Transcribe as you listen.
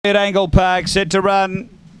At Angle-Park, set to run.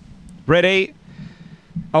 Ready.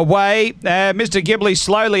 Away. Mr. Ghibli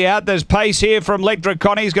slowly out. There's pace here from Electric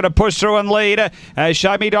Connie. He's going to push through and lead.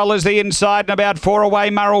 Show Me Dollars the inside and about 4 away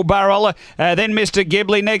Murrell Burrell. Then Mr.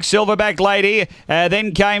 Ghibli next, Silverback Lady.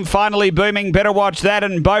 Then came finally Booming. Better Watch That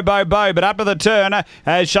and Bo. But up to the turn.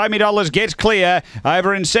 Show Me Dollars gets clear.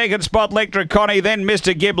 Over in second spot Electric Connie. Then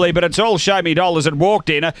Mr. Ghibli. But it's all Show Me Dollars that walked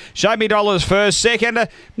in. Show Me Dollars first. Second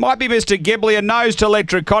might be Mr. Ghibli. A nose to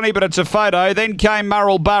Electric Connie, but it's a photo. Then came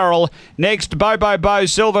Murrell Burrell. Next Bo.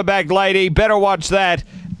 Silverback Lady, Better Watch That,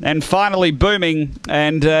 and finally Booming,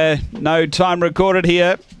 and no time recorded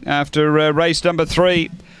here after race number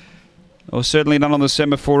 3, or certainly none on the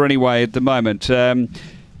semaphore anyway at the moment.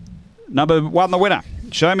 Number 1, the winner,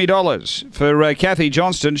 Show Me Dollars for Kathy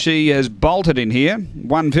Johnston. She has bolted in here,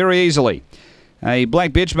 won very easily. A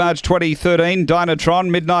Black Bitch, March 2013,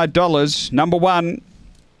 Dynatron, Midnight Dollars, number 1.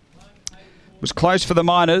 Was close for the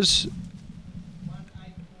minors.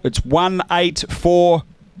 It's 1, 8, 4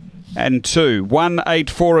 and 2. 1, 8,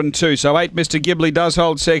 4 and 2. So 8, Mr. Ghibli does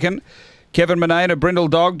hold second. Kevin Manane, a Brindle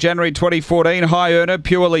Dog, January 2014. High Earner,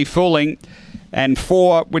 Purely Fooling. And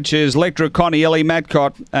 4, which is Electric Connie, Ellie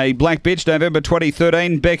Matcott, a Black Bitch, November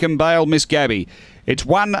 2013. Beckham Bale, Miss Gabby. It's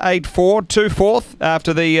 1, 8, 4, 2 4th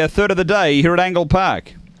after the third of the day here at Angle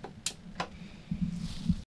Park.